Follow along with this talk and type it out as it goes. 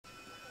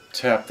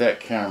tap that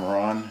camera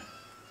on.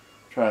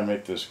 Try to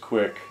make this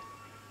quick.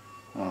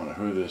 I don't know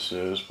who this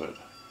is, but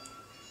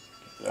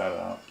get that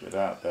out, get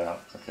out that.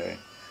 Okay.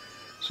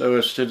 So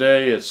it's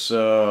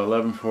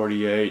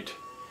 11:48,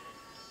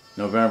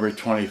 November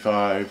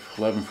 25.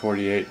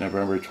 11:48,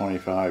 November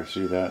 25.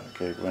 See that?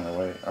 Okay, it went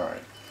away. All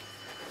right.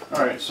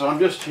 All right. So I'm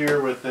just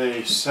here with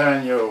a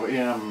Sanyo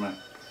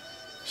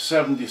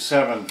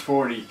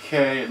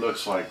M7740K. It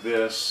looks like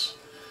this.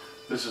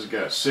 This has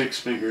got 6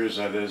 speakers.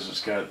 That is,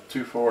 it's got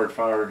 2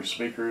 forward-firing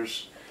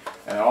speakers,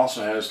 and it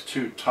also has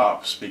 2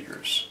 top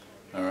speakers.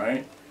 All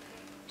right.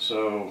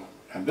 So,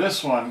 and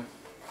this one,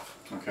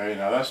 okay,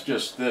 now that's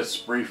just this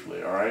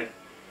briefly. All right.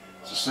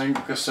 It's a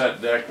single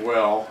cassette deck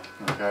well.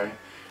 Okay.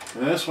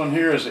 And this one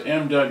here is an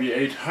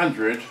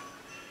MW800,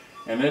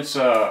 and it's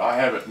I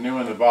have it new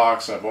in the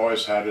box. I've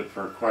always had it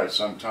for quite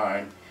some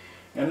time,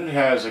 and it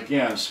has,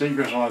 again,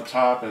 speakers on the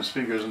top and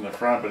speakers in the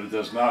front, but it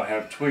does not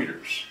have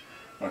tweeters.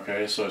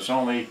 Okay, so it's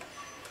only,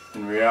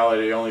 in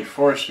reality, only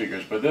 4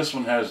 speakers, but this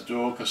one has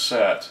dual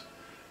cassette,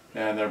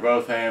 and they're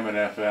both AM and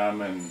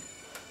FM and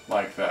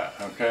like that.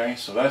 Okay,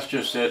 so that's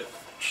just it,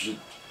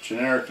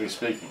 generically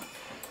speaking.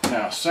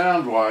 Now,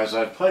 sound-wise,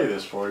 I'd play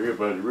this for you,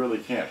 but you really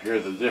can't hear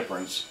the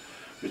difference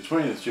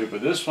between the two.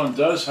 But this one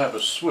does have a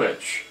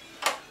switch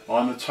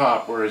on the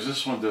top, whereas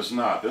this one does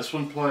not. This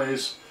one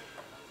plays,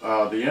 the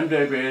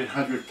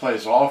MW800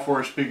 plays all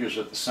 4 speakers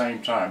at the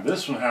same time.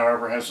 This one,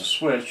 however, has a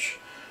switch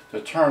to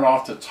turn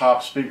off the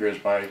top speakers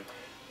by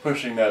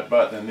pushing that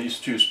button, and these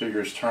 2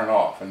 speakers turn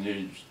off, and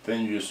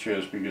then you just hear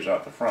the speakers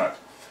out the front,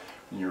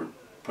 and you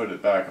put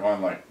it back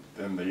on like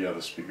then the other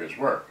speakers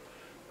work.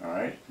 All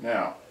right,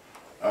 now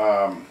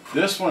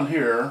this one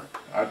here,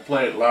 I'd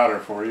play it louder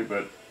for you,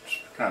 but it's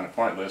kind of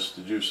pointless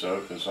to do so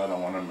because I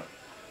don't want to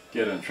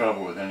get in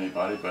trouble with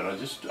anybody. But I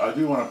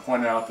do want to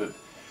point out that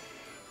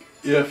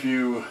if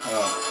you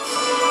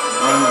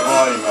run the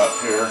volume up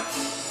here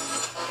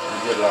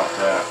and get it off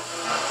that.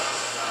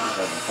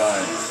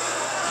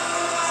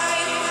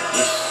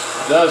 This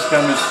does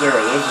come in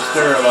stereo. There's a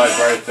stereo light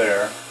right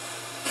there.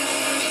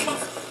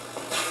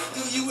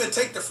 You would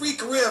take the free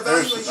career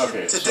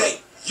evaluation today.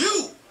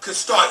 You could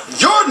start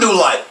your new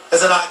life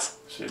as an artist.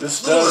 See,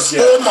 this does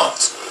get 4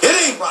 months. It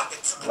ain't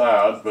rocket.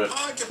 Loud, but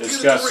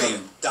it's got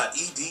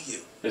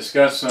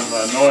some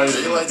noise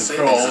and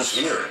controls,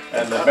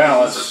 and the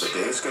balance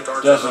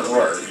doesn't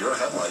work.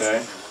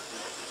 Okay.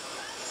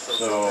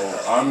 So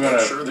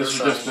this is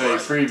just a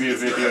preview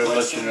video to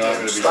let you know I'm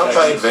going to be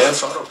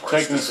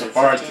taking this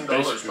apart to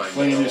basically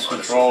clean these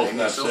controls, and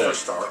that's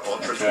it.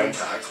 Okay.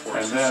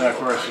 And then, of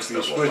course, if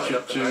you switch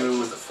it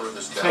to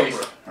tape,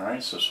 all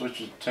right. So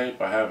switch it to tape.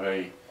 I have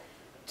a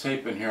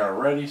tape in here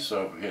already.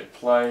 So if we hit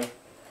play,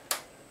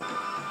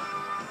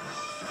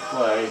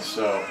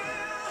 so,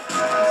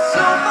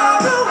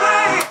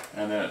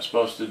 and then it's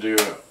supposed to do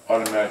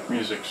automatic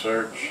music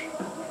search,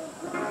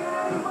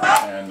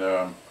 and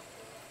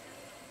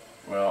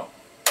well,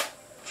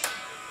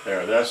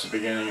 that's the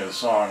beginning of the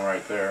song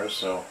right there,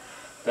 so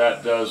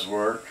that does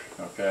work,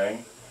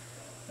 okay.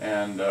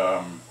 And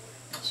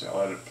let's see, I'll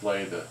let it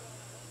play the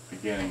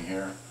beginning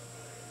here.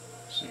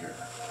 Let's see here.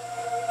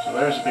 So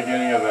there's the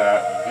beginning of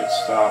that. You hit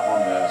stop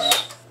on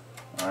this,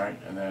 alright,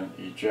 and then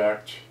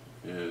eject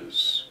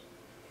is,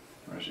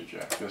 where's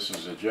eject? This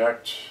is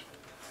eject.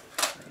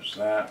 There's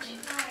that.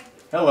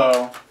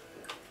 Hello.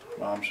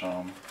 Mom's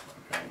home.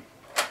 Okay.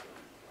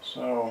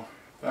 So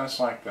that's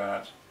like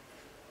that.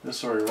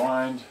 This will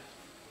rewind.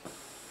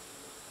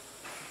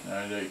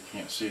 Now you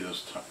can't see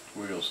those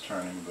wheels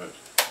turning,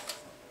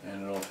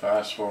 and it'll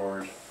fast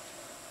forward.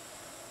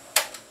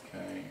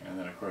 Okay, and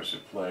then of course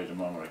it played a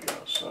moment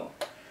ago. So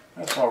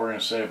that's all we're going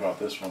to say about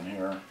this one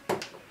here.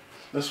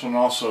 This one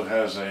also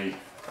has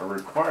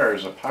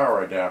requires a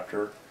power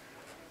adapter.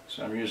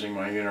 So I'm using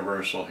my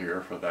universal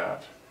here for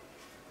that.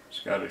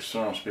 It's got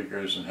external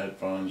speakers and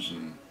headphones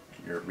and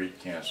your beat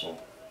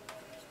cancel.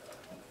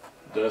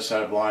 It does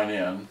have line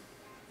in.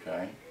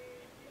 Okay,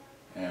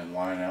 and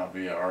line out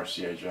via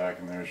RCA jack,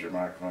 and there's your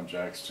microphone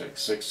jacks. Take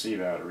 6 C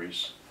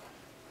batteries,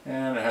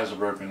 and it has a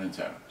broken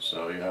antenna.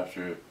 So you have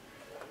to.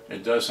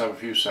 It does have a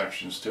few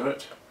sections to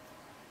it.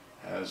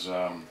 Has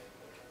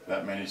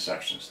that many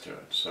sections to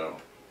it.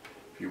 So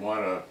if you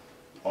want a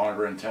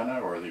longer antenna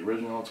or the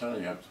original antenna,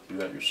 you have to do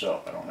that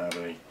yourself. I don't have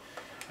any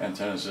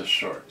antennas this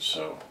short,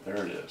 so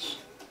there it is.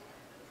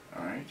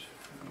 All right,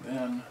 and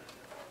then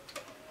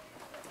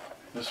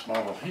this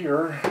model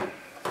here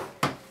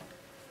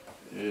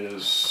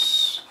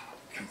is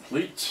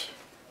complete,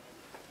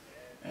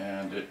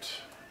 and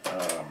it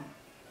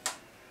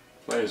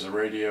plays a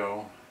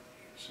radio.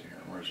 Let's see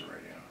here, where's the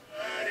radio?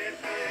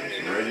 There's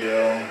the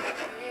radio,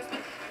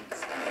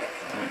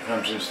 and it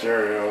comes in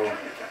stereo.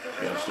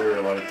 Got a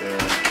stereo light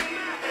there,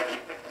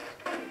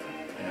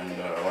 and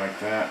like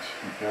that.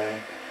 Okay,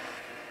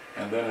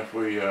 and then if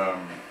we so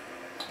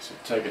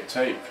take a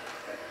tape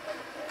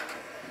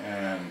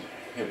and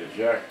hit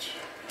eject,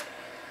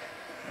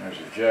 there's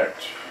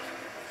eject.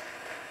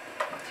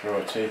 Throw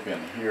a tape in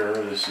here.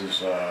 This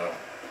is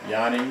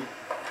Yanni.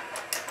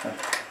 So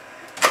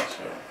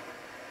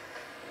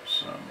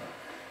some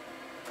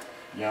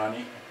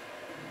Yanni.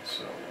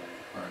 So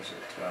where is it?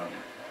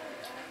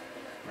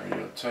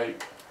 Radio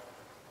tape.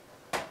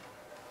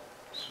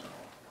 So,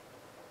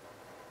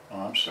 oh,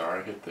 I'm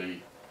sorry, I hit the,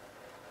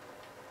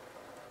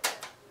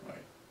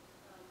 wait.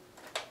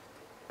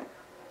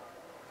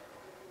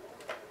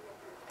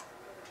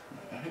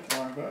 I hit the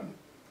wrong button.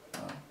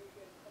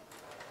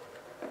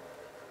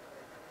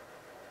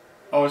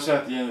 Oh, it's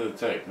at the end of the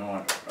tape. No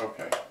wonder.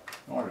 Okay.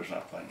 No wonder it's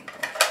not playing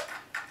anymore.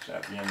 It's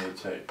at the end of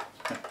the tape.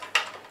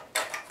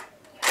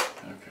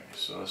 Okay,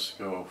 so let's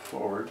go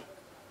forward.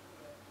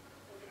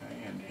 Okay,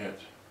 and hit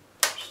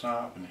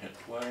stop and hit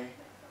play.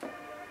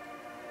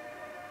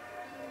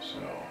 So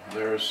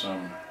there's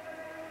some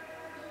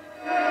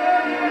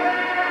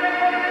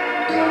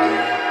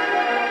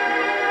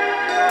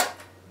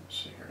let's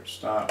see here.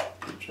 Stop,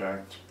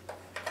 eject.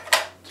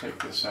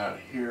 Take this out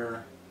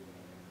here.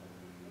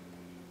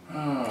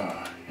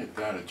 Hit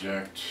that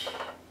eject.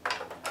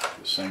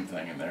 The same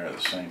thing in there, the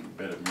same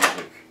bit of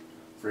music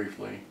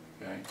briefly.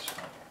 Okay,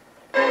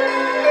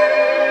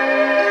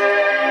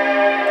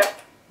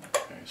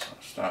 so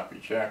stop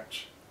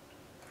eject.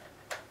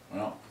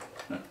 Well,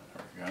 there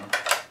we go.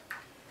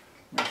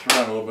 I'm going to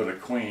throw in a little bit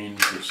of Queen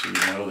just so you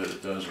know that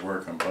it does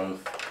work on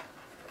both.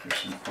 Here's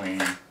some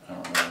Queen, I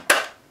don't know,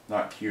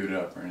 not queued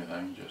up or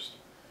anything, just.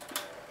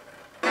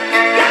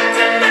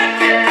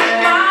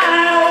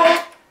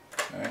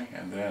 Okay,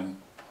 and then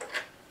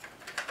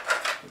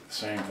do the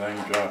same thing,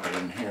 drop it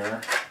in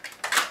here.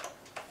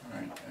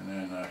 Alright, and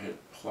then hit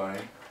play.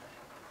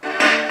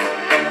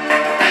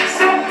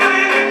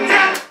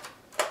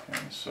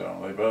 Okay, so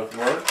they both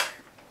work.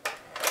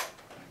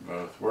 They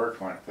both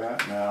work like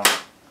that. Now,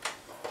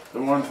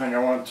 the one thing I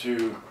want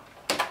to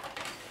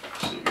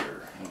see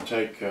here, and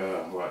take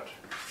what?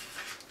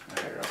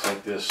 Okay, I'll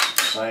take this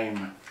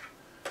same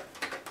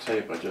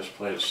tape I just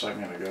played a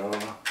second ago.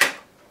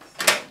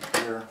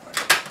 Here.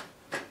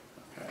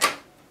 Okay.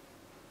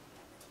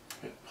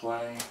 Hit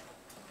play.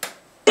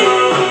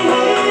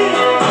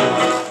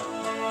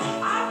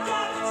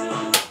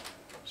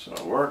 So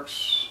it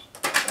works.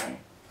 Okay.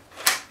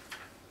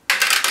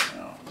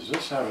 Now, does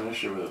this have an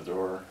issue with the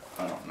door?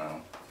 I don't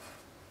know.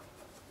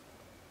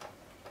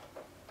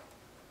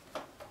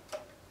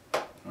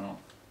 No,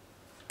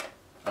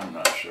 I'm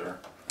not sure.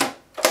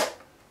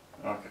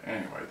 Okay,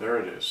 anyway, there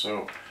it is.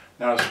 So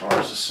now as far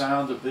as the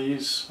sound of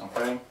these,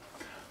 okay,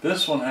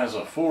 this one has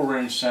a full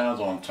range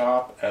sound on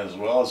top as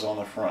well as on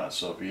the front.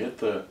 So if you hit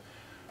the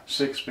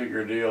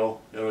 6-speaker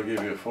deal, it'll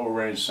give you a full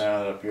range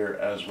sound up here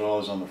as well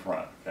as on the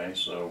front. Okay,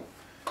 so,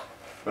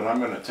 but I'm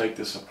going to take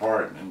this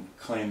apart and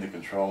clean the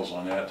controls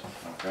on it.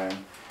 Okay,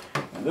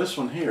 and this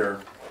one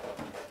here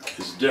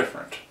is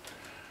different.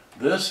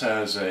 This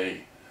has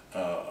a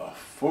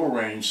full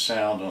range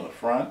sound on the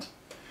front,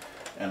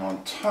 and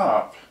on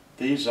top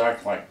these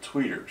act like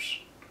tweeters.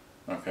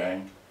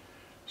 Okay,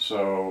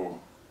 so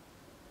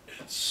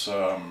it's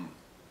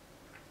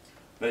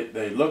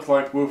they look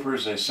like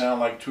woofers, they sound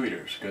like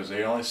tweeters because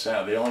they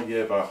only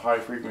give a high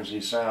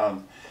frequency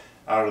sound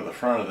out of the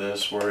front of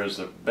this, whereas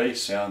the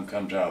bass sound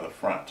comes out of the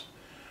front.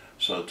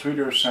 So the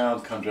tweeter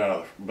sound comes out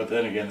of the, but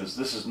then again this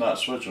is not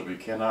switchable. You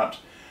cannot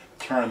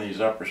turn these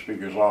upper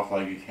speakers off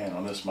like you can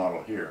on this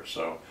model here.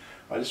 So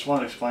I just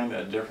want to explain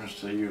that difference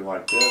to you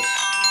like this.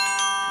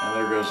 And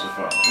there goes the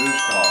phone.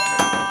 Who's calling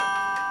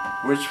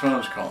me? Which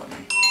phone's calling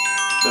me?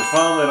 The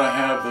phone that I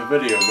have the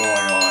video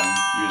going on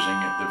using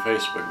the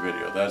Facebook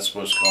video. That's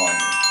what's calling me.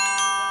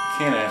 I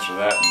can't answer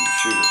that and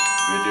shoot a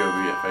video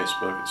via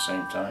Facebook at the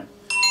same time.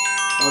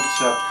 You'll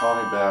just have to call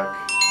me back.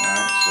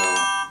 Alright, so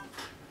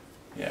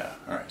yeah.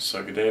 Alright,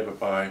 so good day,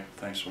 bye-bye.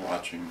 Thanks for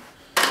watching.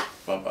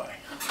 Bye-bye.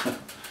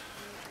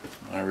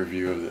 My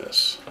review of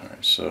this.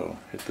 Alright, so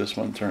hit this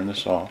one, turn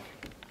this off.